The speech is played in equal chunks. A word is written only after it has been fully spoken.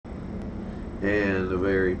and a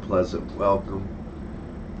very pleasant welcome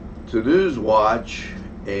to Newswatch.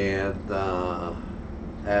 And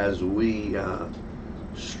as we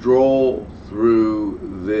stroll through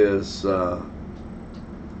this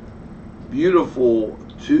beautiful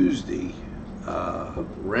Tuesday,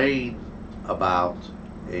 rain about,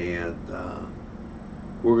 and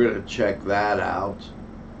we're going to check that out,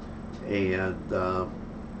 and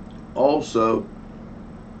also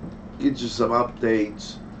get you some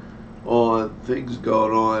updates on things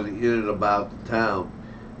going on in and about the town.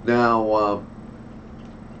 Now,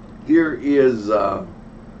 here is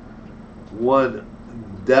one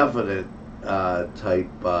definite type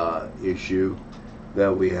issue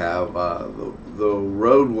that we have. The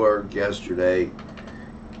road work yesterday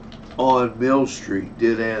on Mill Street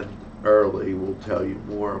did end early. We'll tell you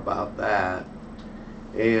more about that.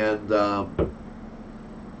 And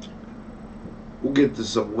we'll get to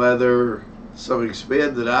some weather, some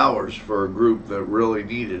expanded hours for a group that really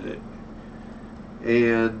needed it.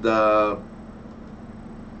 And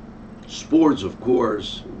sports, of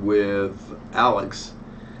course, with Alex.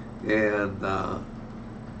 And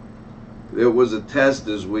there was a test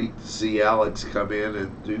this week to see Alex come in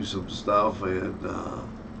and do some stuff, and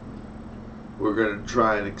we're going to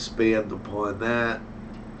try and expand upon that.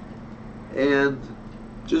 And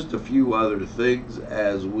just a few other things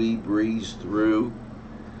as we breeze through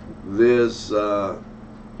this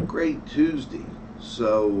great Tuesday.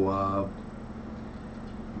 So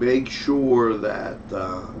make sure that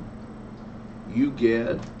you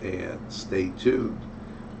get and stay tuned,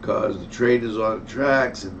 because the train is on the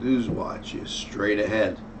tracks and Newswatch is straight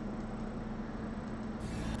ahead.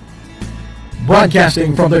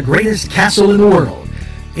 Broadcasting from the greatest castle in the world,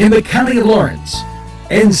 in the county of Lawrence,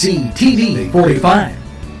 NCTV45.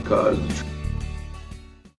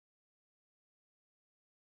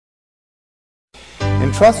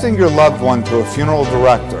 Entrusting your loved one to a funeral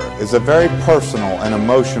director is a very personal and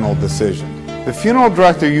emotional decision. The funeral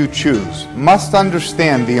director you choose must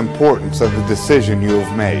understand the importance of the decision you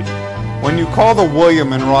have made. When you call the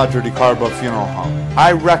William and Roger DeCarbo Funeral Home,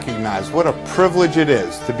 I recognize what a privilege it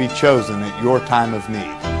is to be chosen at your time of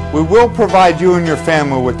need. We will provide you and your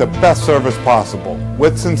family with the best service possible,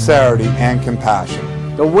 with sincerity and compassion.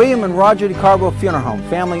 The William and Roger DeCarbo Funeral Home,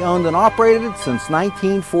 family owned and operated since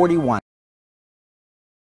 1941.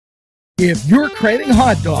 If you're craving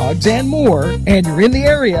hot dogs and more, and you're in the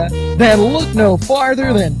area, then look no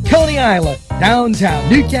farther than Coney Island, downtown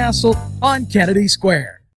Newcastle on Kennedy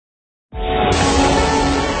Square.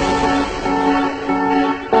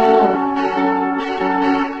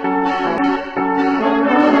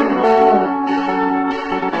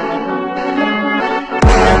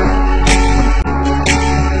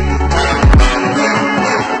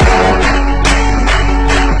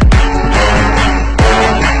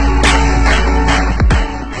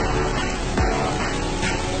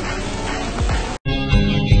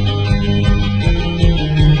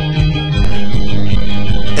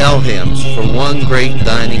 Elham's for one great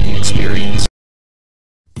dining experience.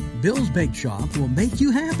 Bill's Bake Shop will make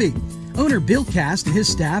you happy. Owner Bill Cast and his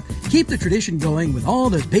staff keep the tradition going with all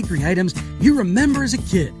those bakery items you remember as a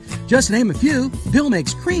kid. Just to name a few, Bill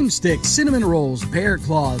makes cream sticks, cinnamon rolls, bear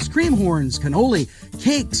claws, cream horns, cannoli,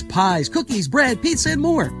 cakes, pies, cookies, bread, pizza, and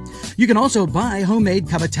more. You can also buy homemade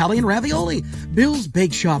cavatelli and ravioli. Bill's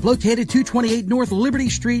Bake Shop, located 228 North Liberty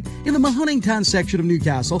Street in the Mahoningtown section of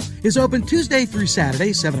Newcastle, is open Tuesday through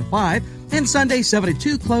Saturday, 7 to 5, and Sunday, 7 to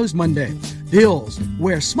 2, closed Monday. Bill's,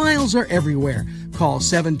 where smiles are everywhere. Call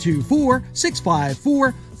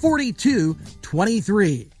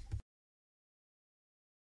 724-654-4223.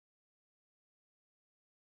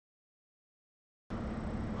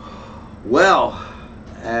 Well,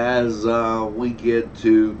 as we get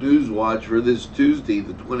to Newswatch for this Tuesday,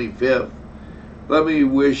 the 25th, let me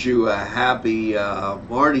wish you a happy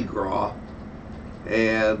Mardi Gras.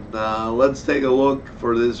 And let's take a look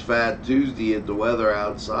for this Fat Tuesday at the weather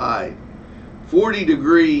outside. 40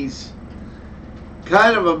 degrees,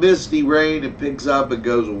 kind of a misty rain. It picks up and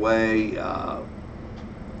goes away.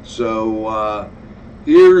 So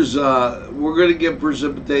here's, we're going to get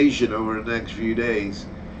precipitation over the next few days.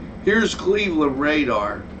 Here's Cleveland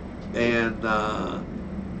radar, and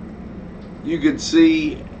you can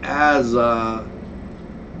see as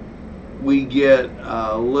we get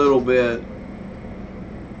a little bit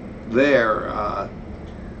there,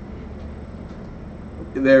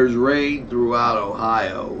 there's rain throughout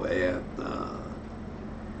Ohio, and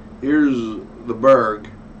here's the Berg.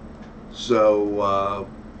 So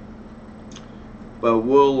but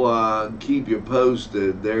we'll keep you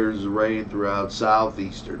posted. There's rain throughout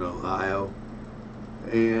southeastern Ohio,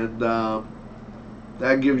 and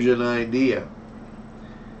that gives you an idea.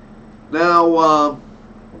 Now,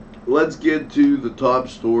 let's get to the top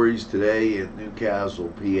stories today in Newcastle,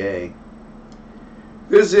 PA.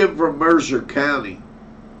 This is from Mercer County.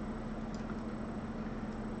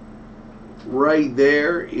 Right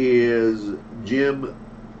there is Jim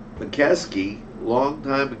McKeskey,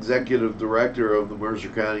 longtime executive director of the Mercer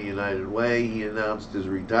County United Way. He announced his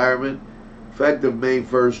retirement effective May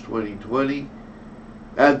 1st, 2020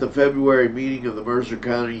 at the February meeting of the Mercer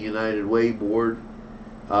County United Way Board.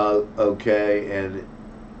 And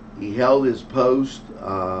he held his post.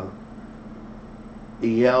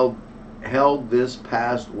 He held this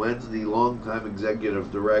past Wednesday. Longtime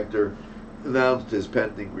executive director announced his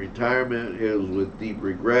pending retirement. It was with deep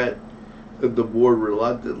regret that the board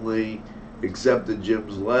reluctantly accepted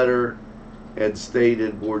Jim's letter and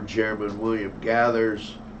stated Board Chairman William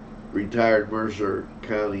Gathers, retired Mercer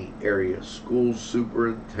County Area School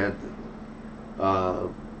Superintendent.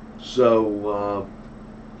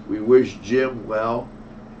 We wish Jim well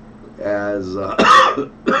as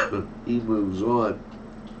he moves on.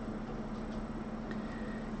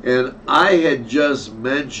 And I had just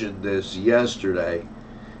mentioned this yesterday,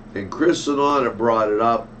 and Chris Sonata brought it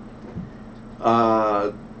up.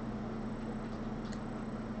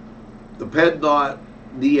 The PennDOT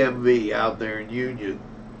DMV out there in Union,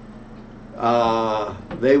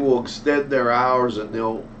 they will extend their hours and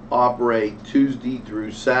they'll operate Tuesday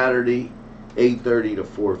through Saturday, 8:30 to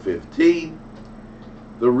 4:15.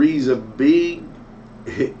 The reason being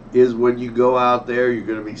is when you go out there, you're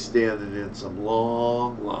going to be standing in some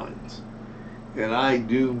long lines. And I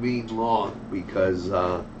do mean long, because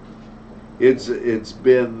it's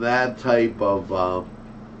been that type of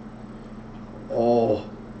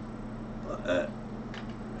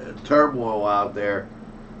turmoil out there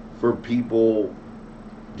for people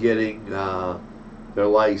getting their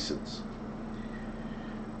license.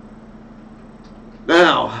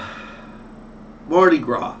 Now, Mardi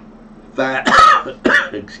Gras, Fat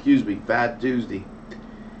Tuesday.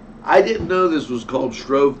 I didn't know this was called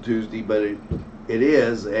Shrove Tuesday, but it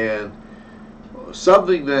is. And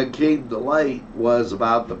something that came to light was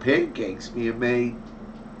about the pancakes being made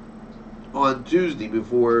on Tuesday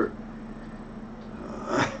before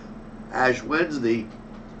Ash Wednesday.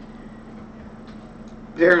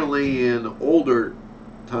 Apparently, in older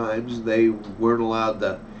times, they weren't allowed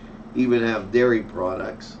to even have dairy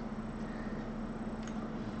products.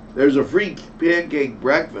 There's a free pancake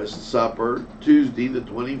breakfast supper Tuesday the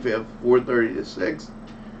 25th, 4:30 to 6,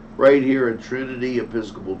 right here at Trinity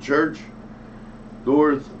Episcopal Church,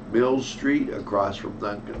 North Mill Street, across from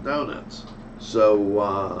Dunkin' Donuts.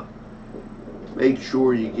 So make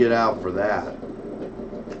sure you get out for that.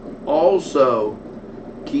 Also,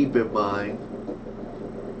 keep in mind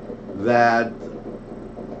that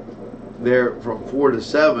there, from 4 to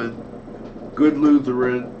 7, Good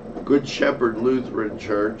Shepherd Lutheran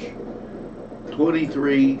Church,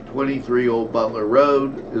 2323 Old Butler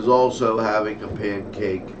Road, is also having a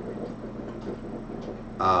pancake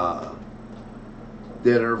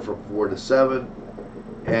dinner from 4 to 7.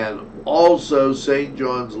 And also St.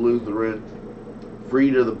 John's Lutheran,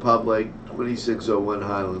 free to the public, 2601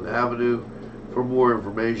 Highland Avenue. For more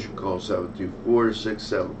information, call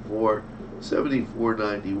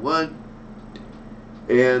 724-674-7491.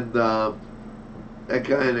 And that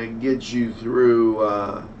kind of gets you through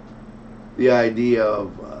the idea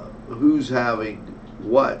of who's having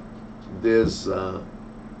what this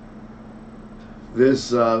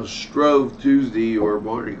Shrove Tuesday or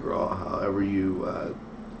Mardi Gras, however you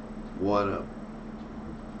want to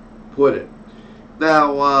put it.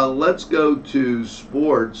 Now let's go to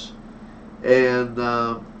sports. And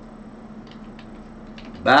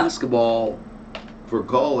basketball for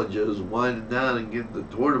colleges winding down and getting to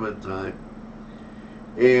tournament time.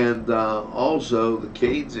 And also the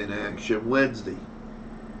Canes in action Wednesday.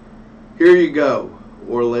 Here you go.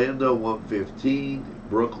 Orlando 115,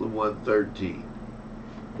 Brooklyn 113.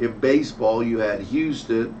 In baseball, you had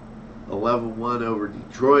Houston 11-1 over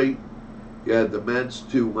Detroit. You had the Mets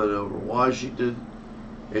 2-1 over Washington.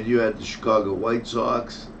 And you had the Chicago White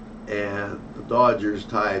Sox and the Dodgers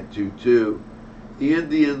tied 2-2. The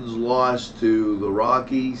Indians lost to the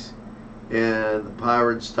Rockies, and the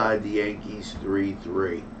Pirates tied the Yankees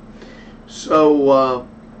 3-3. So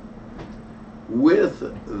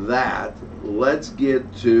with that, let's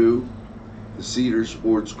get to the Cedar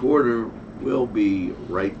Sports Corner. We'll be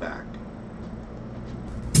right back.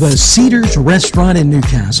 The Cedars Restaurant in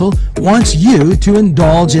Newcastle wants you to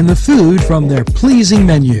indulge in the food from their pleasing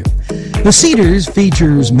menu. The Cedars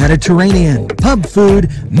features Mediterranean, pub food,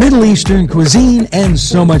 Middle Eastern cuisine, and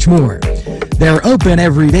so much more. They're open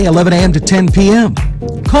every day, 11 a.m. to 10 p.m.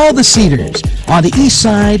 Call the Cedars on the east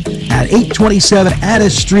side at 827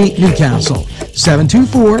 Addis Street, Newcastle.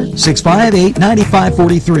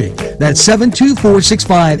 724-658-9543. That's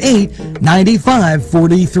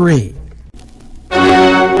 724-658-9543.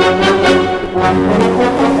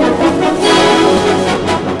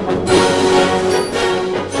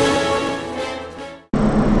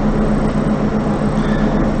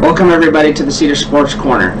 Welcome everybody to the Cedar Sports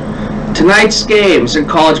Corner. Tonight's games in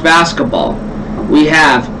college basketball. We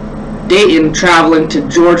have Dayton traveling to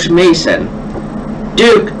George Mason,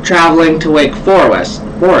 Duke traveling to Wake Forest,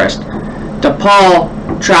 DePaul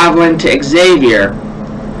traveling to Xavier,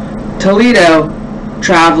 Toledo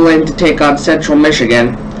traveling to take on Central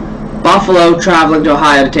Michigan, Buffalo traveling to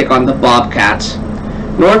Ohio to take on the Bobcats,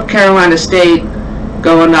 North Carolina State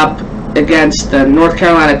going up against the North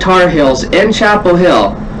Carolina Tar Heels in Chapel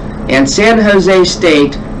Hill, and San Jose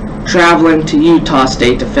State traveling to Utah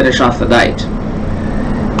State to finish off the night.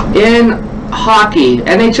 In hockey,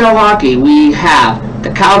 NHL hockey, we have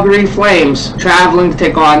the Calgary Flames traveling to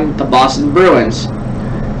take on the Boston Bruins,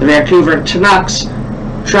 the Vancouver Canucks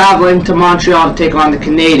traveling to Montreal to take on the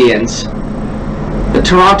Canadiens, the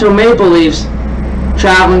Toronto Maple Leafs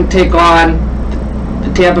traveling to take on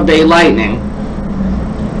the Tampa Bay Lightning,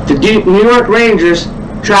 the New York Rangers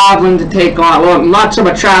traveling to take on, well, not so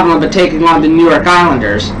much traveling, but taking on the New York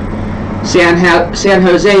Islanders, San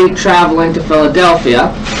Jose traveling to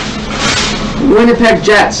Philadelphia, Winnipeg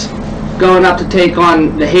Jets going up to take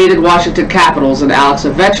on the hated Washington Capitals and Alex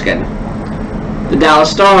Ovechkin, the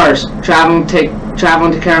Dallas Stars traveling to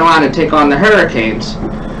Carolina to take on the Hurricanes,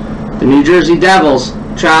 the New Jersey Devils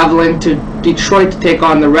traveling to Detroit to take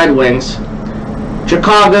on the Red Wings,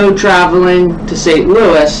 Chicago traveling to St.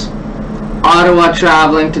 Louis, Ottawa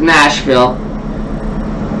traveling to Nashville,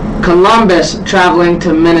 Columbus traveling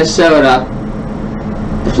to Minnesota,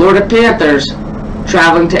 the Florida Panthers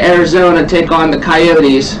traveling to Arizona to take on the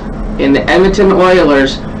Coyotes, and the Edmonton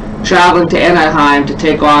Oilers traveling to Anaheim to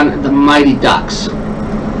take on the Mighty Ducks.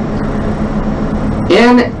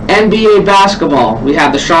 In NBA basketball, we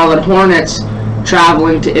have the Charlotte Hornets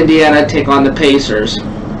traveling to Indiana to take on the Pacers,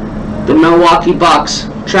 the Milwaukee Bucks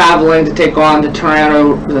traveling to take on the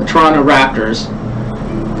Toronto Raptors,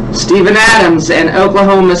 Steven Adams and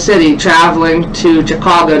Oklahoma City traveling to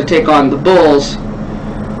Chicago to take on the Bulls,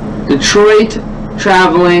 Detroit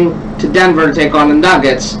traveling to Denver to take on the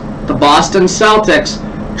Nuggets, the Boston Celtics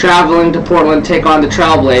traveling to Portland to take on the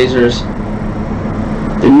Trailblazers,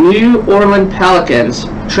 the New Orleans Pelicans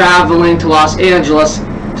traveling to Los Angeles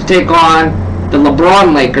to take on the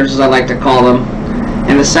LeBron Lakers, as I like to call them,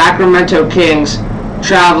 and the Sacramento Kings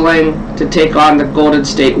traveling to take on the Golden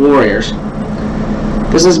State Warriors.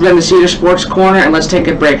 This has been the Cedar Sports Corner, and let's take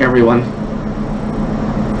a break, everyone.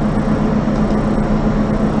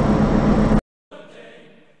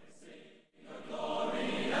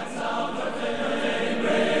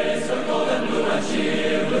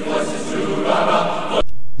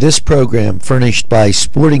 This program furnished by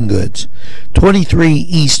Sporting Goods, 23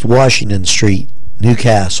 East Washington Street,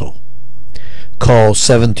 Newcastle. Call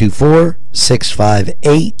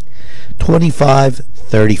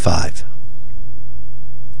 724-658-2535.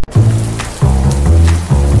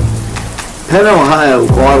 Penn Ohio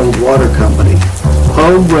Bottled Water Company.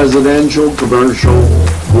 Home, residential, commercial,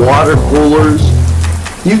 water coolers.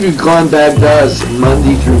 You can contact us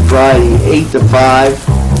Monday through Friday, 8 to 5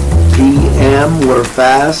 p.m. We're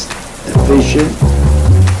fast, efficient,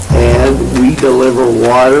 and we deliver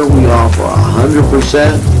water. We offer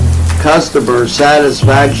 100% customer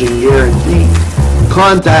satisfaction guarantee.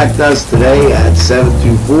 Contact us today at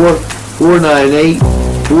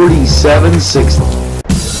 724-498-4760.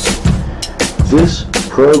 This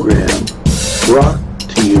program brought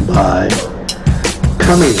to you by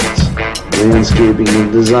Cummings Landscaping and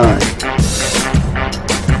Design.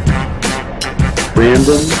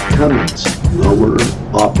 Brandon Cummings, owner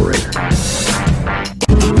operator.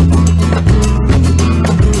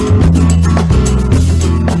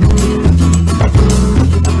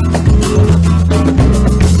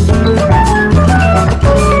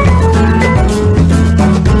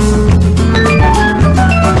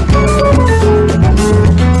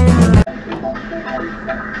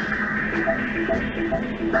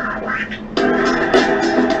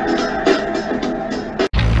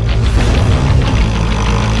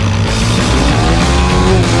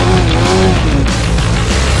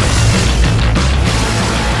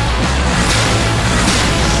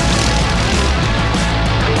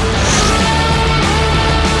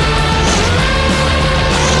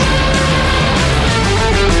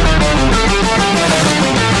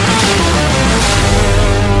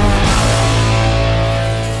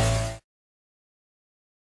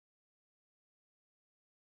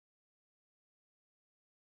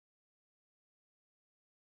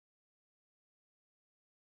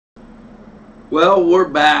 Well, we're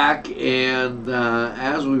back, and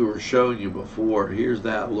as we were showing you before, here's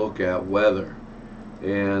that look at weather.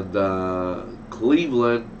 And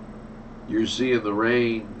Cleveland, you're seeing the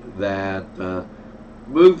rain that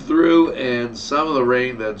moved through and some of the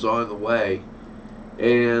rain that's on the way.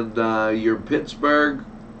 And your Pittsburgh,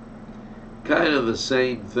 kind of the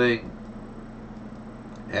same thing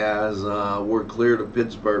as we're clear to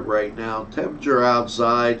Pittsburgh right now. Temperature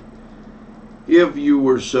outside, if you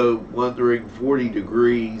were so wondering, 40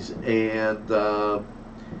 degrees, and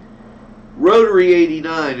Rotary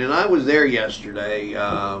 89, and I was there yesterday.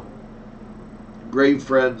 Great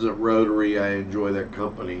friends at Rotary. I enjoy their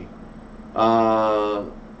company.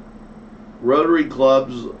 Rotary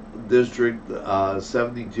Clubs District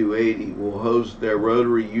 7280 will host their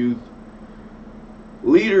Rotary Youth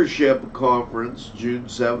Leadership Conference June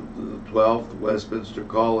 7th to the 12th, Westminster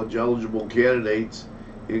College. Eligible candidates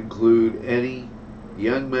include any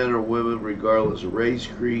young men or women regardless of race,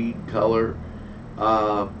 creed, color,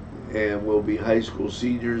 and will be high school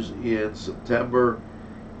seniors in September.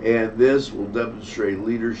 And this will demonstrate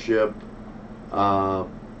leadership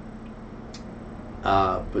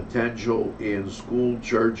potential in school,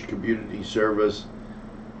 church, community service.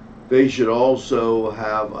 They should also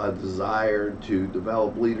have a desire to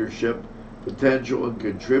develop leadership potential and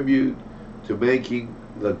contribute to making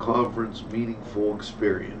the conference meaningful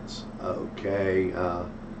experience. Okay.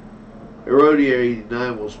 Rotary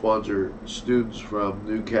 89 will sponsor students from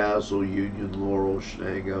Newcastle, Union, Laurel,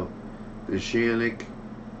 Shenango, Neshannock,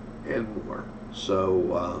 and more.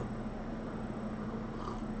 So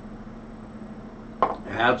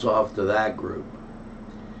hats off to that group.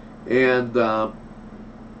 And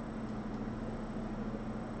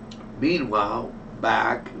meanwhile,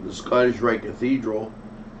 back at the Scottish Rite Cathedral,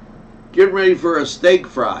 getting ready for a steak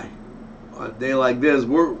fry on a day like this.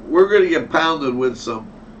 We're going to get pounded with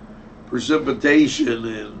some precipitation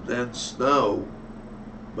and then snow,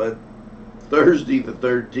 but Thursday the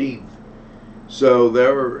 13th. So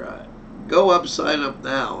there, go up, sign up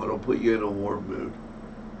now. It'll put you in a warm mood.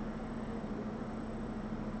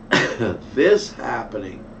 This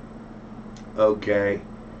happening, okay,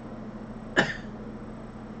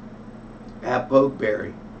 at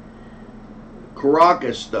Pokeberry,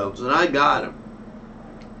 Caracas stones, and I got them.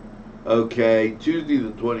 Okay, Tuesday the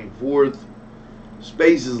 24th.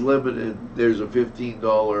 Space is limited. There's a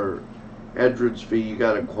 $15 entrance fee. You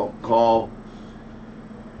got to call.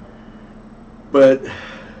 But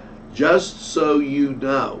just so you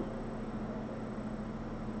know,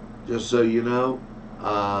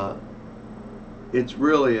 it's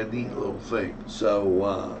really a neat little thing.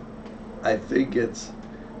 So I think it's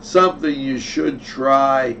something you should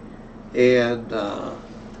try and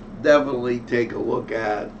definitely take a look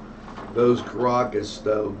at. Those Caracas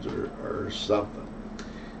stones or something.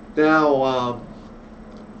 Now,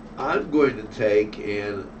 I'm going to take,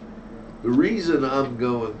 and the reason I'm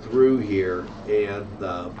going through here, and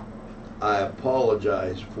I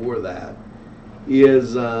apologize for that,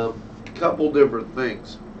 is a couple different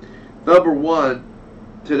things. Number one,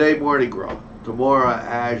 today Mardi Gras, tomorrow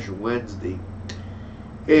Ash Wednesday,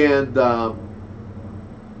 and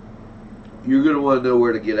you're going to want to know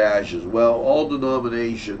where to get ashes. Well, all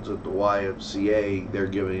denominations at the YMCA, they're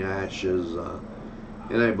giving ashes,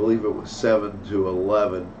 and I believe it was 7 to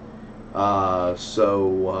 11.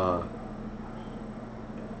 So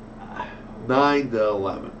 9 to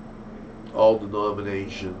 11. All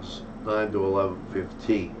denominations, 9 to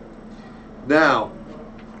 11:15. Now,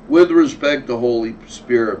 with respect to Holy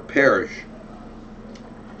Spirit Parish,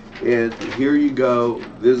 and here you go,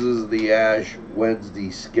 this is the Ash Wednesday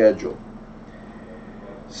schedule.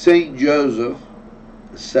 St. Joseph,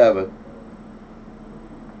 7.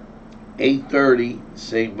 8:30,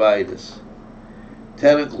 St. Vitus.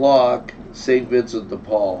 10 o'clock, St. Vincent de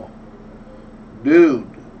Paul. Noon,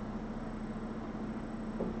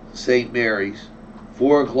 St. Mary's.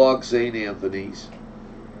 4 o'clock, St. Anthony's.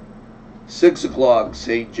 6 o'clock,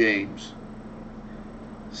 St. James.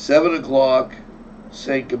 7 o'clock,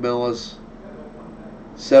 St. Camillus.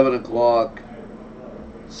 7 o'clock,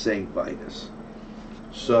 St. Vitus.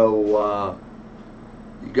 So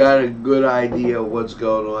you got a good idea of what's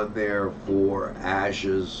going on there for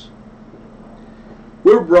ashes.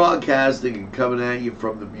 We're broadcasting and coming at you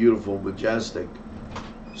from the beautiful Majestic.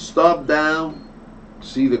 Stop down,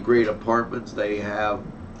 see the great apartments they have.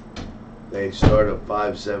 They start at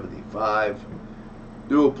 $575.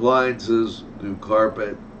 New appliances, new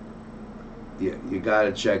carpet. You got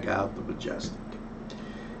to check out the Majestic.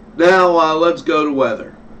 Now let's go to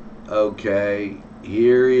weather. Okay,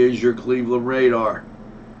 here is your Cleveland radar.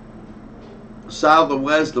 South and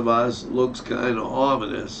west of us looks kind of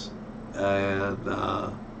ominous. And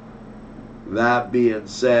that being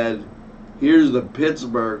said, here's the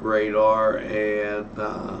Pittsburgh radar, and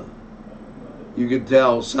you can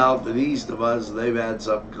tell south and east of us they've had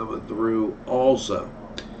something coming through also.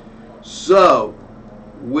 So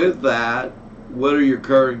with that, what are your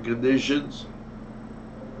current conditions?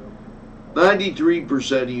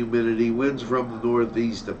 93% humidity, winds from the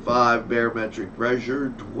northeast at 5, barometric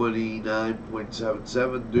pressure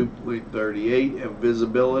 29.77, dew point 38, and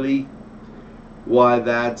visibility, why,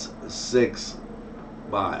 that's 6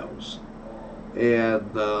 miles. And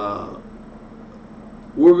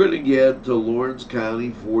we're going to get to Lawrence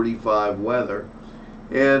County 45 weather,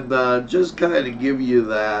 and just kind of give you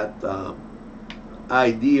that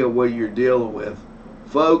idea what you're dealing with.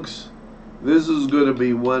 Folks, this is going to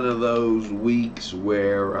be one of those weeks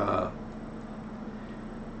where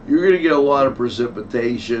you're going to get a lot of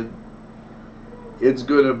precipitation. It's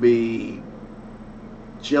going to be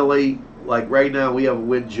chilly. Like right now, we have a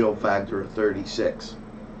wind chill factor of 36.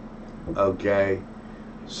 Okay?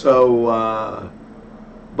 So,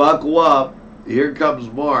 buckle up. Here comes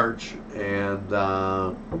March, and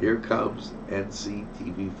here comes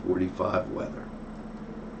NCTV45 weather.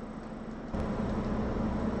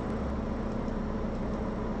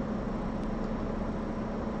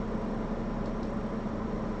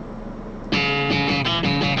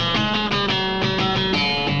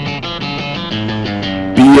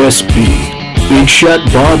 BSB. Big Shot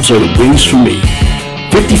Bobs are the wings for me.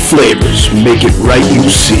 50 flavors, make it right, you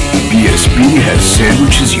see. BSB has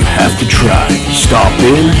sandwiches you have to try. Stop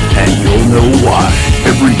in and you'll know why.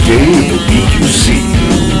 Every day of the week you see.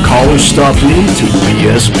 Call or stop in to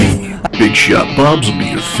BSB. Big Shot Bobs will be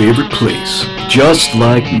your favorite place, just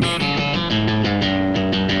like me.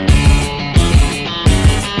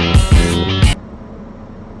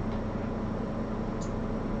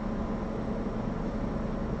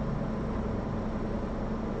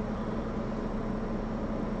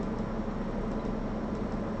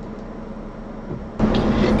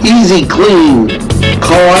 Easy Clean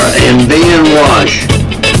Car and Van Wash,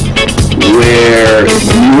 where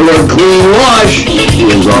your clean wash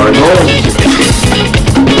is our goal.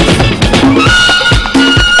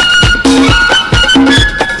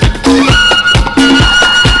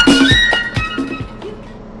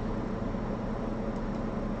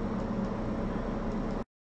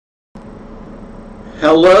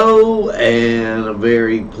 Hello and a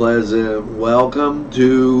very pleasant welcome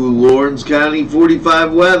to Lawrence County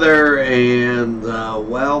 45 weather, and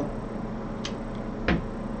well,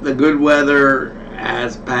 the good weather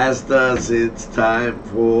has passed us. It's time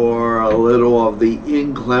for a little of the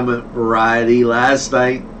inclement variety. Last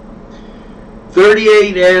night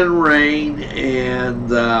 38 and rain, and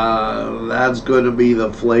that's going to be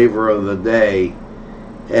the flavor of the day,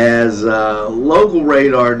 as local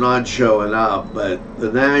radar not showing up, but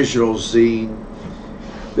the national scene,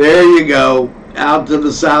 there you go, out to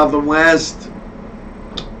the south and west,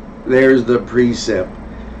 there's the precip.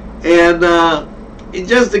 And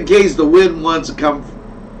just in case the wind wants to come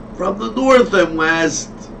from the north and west,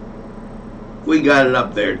 we got it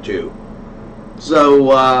up there too.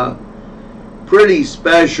 So pretty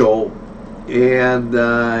special, and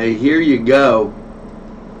here you go.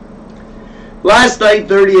 Last night,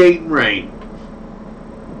 38 and rain.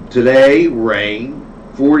 Today, rain,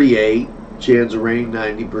 48, chance of rain,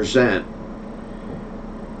 90%.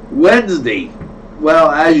 Wednesday,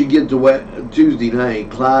 well, as you get to Tuesday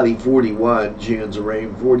night, cloudy, 41, chance of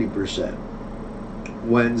rain, 40%.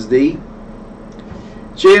 Wednesday,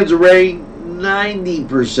 chance of rain,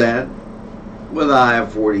 90%, with a high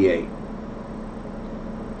of 48.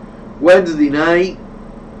 Wednesday night,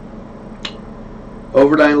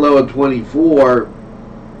 overnight low of 24,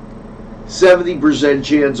 70%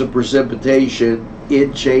 chance of precipitation.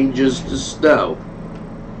 It changes to snow.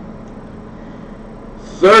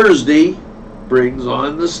 Thursday brings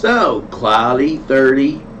on the snow. Cloudy,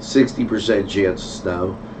 30, 60% chance of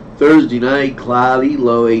snow. Thursday night, cloudy,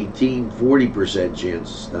 low 18, 40% chance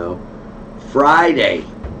of snow. Friday,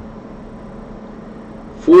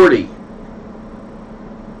 40%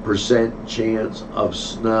 chance of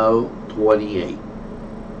snow, 28.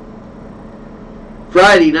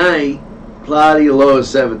 Friday night, cloudy, low of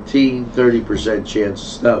 17, 30% chance of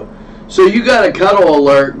snow. So you got a cuddle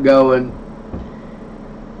alert going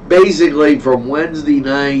basically from Wednesday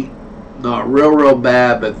night, not real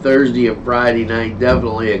bad, but Thursday and Friday night,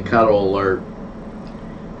 definitely a cuddle alert.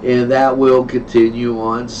 And that will continue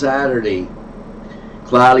on Saturday.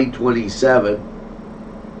 Cloudy, 27.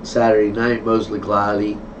 Saturday night, mostly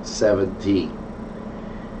cloudy, 17.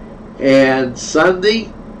 And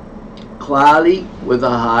Sunday, cloudy with a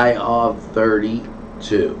high of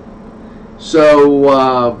 32.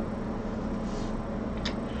 So,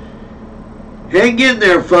 hang in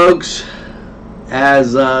there, folks,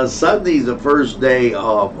 as Sunday's the first day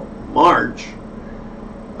of March.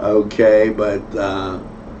 Okay, but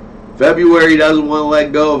February doesn't want to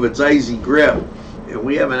let go of its icy grip. And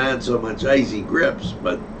we haven't had so much icy grips,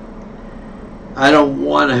 but I don't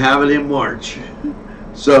want to have it in March.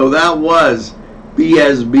 So that was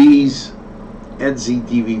BSB's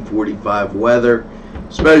NCTV45 weather.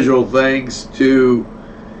 Special thanks to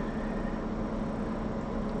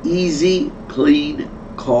Easy Clean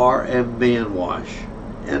Car and Van Wash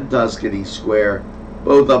and Tuscany Square,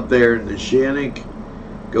 both up there in the Shannick.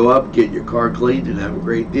 Go up, get your car cleaned, and have a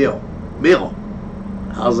great meal.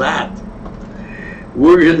 How's that?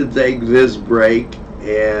 We're going to take this break,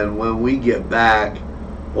 and when we get back,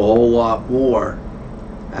 a whole lot more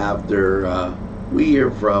after we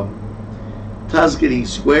hear from Tuscany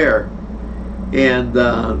Square. And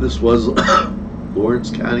this was Lawrence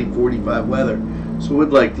County 45 weather. So we'd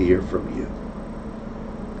like to hear from you.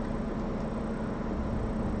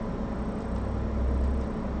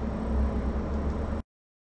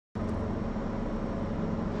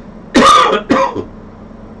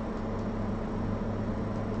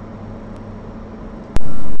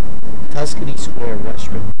 Tuscany Square,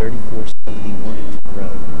 Western 3471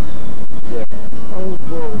 Road, where old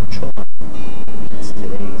world charm meets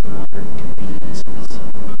today's modern conveniences.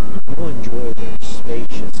 You'll enjoy their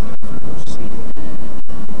spacious, comfortable seating,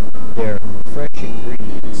 their fresh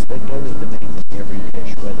ingredients that go into making every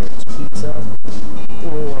dish, whether it's pizza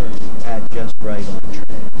or at just right entree.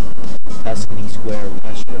 Tuscany Square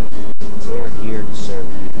Restaurant, they're here to serve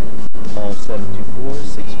you. Call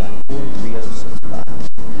 724-654-3065.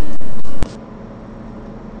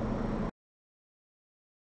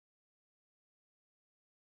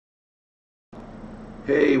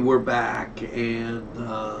 Hey, we're back, and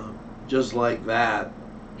just like that,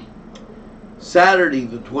 Saturday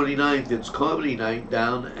the 29th, it's comedy night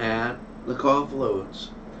down at the Confluence.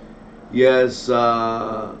 Yes,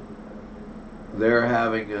 they're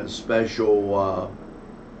having a special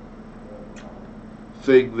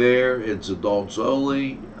thing there. It's adults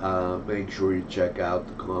only. Make sure you check out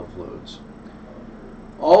the Confluence.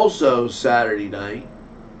 Also, Saturday night,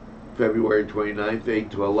 February 29th,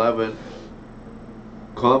 8 to 11,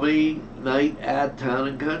 comedy night at Town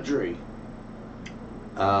and Country.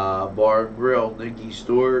 Bar and Grill, Nikki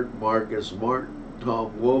Stewart, Marcus Martin,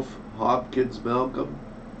 Tom Wolfe, Hopkins Malcolm,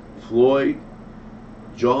 Floyd,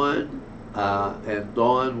 John, and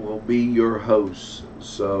Dawn will be your hosts.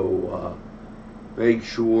 So make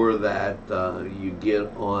sure that you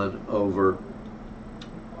get on over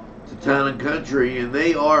to Town and Country, and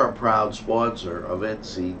they are a proud sponsor of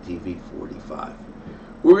NCTV45.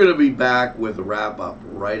 We're going to be back with a wrap-up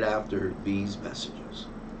right after these messages.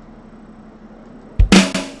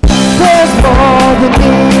 There's more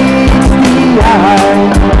than meets the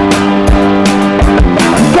eye. I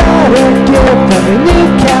gotta give every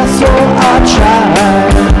Newcastle a try.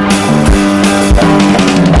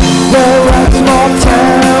 They're a small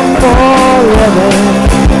town for living.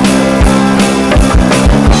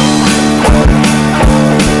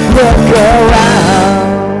 Look around.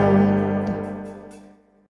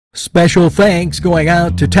 Special thanks going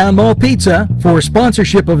out to Town Mall Pizza for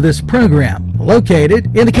sponsorship of this program,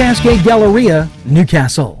 located in the Cascade Galleria,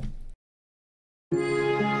 Newcastle.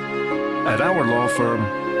 At our law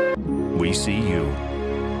firm, we see you.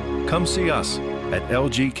 Come see us at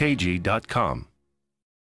lgkg.com.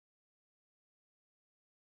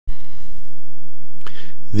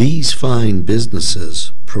 These fine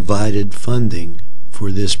businesses provided funding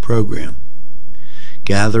for this program.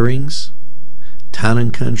 Gatherings, Town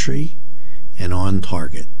and Country, and On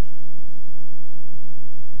Target.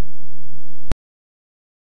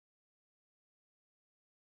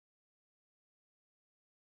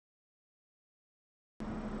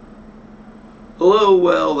 Hello,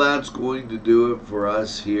 well, that's going to do it for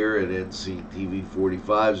us here at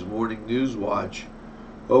NCTV45's Morning News Watch.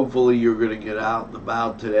 Hopefully you're going to get out and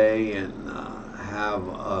about today and have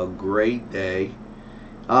a great day.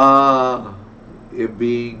 It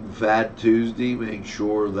being Fat Tuesday, make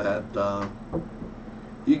sure that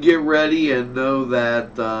you get ready and know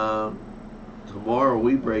that tomorrow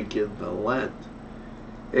we break into Lent.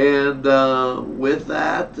 And with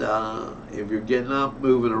that, if you're getting up,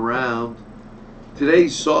 moving around,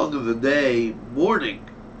 today's song of the day, Morning.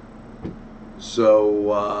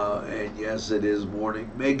 So, and yes, it is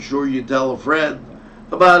morning. Make sure you tell a friend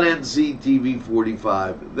about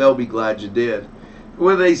NCTV45. They'll be glad you did.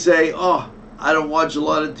 When they say, oh, I don't watch a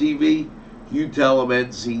lot of TV, you tell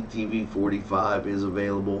them NCTV45 is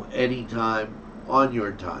available anytime on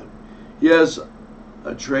your time. Yes,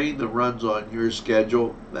 a train that runs on your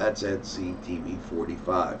schedule, that's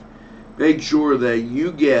NCTV45. Make sure that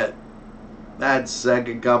you get that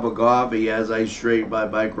second cup of coffee as I straighten my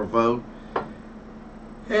microphone,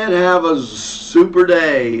 and have a super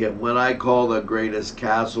day when I call the greatest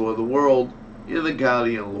castle in the world in the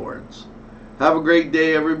county of Lawrence. Have a great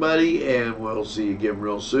day, everybody, and we'll see you again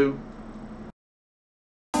real soon.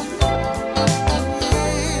 In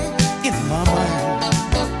my mind,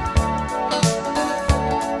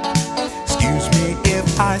 excuse me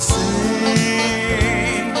if I say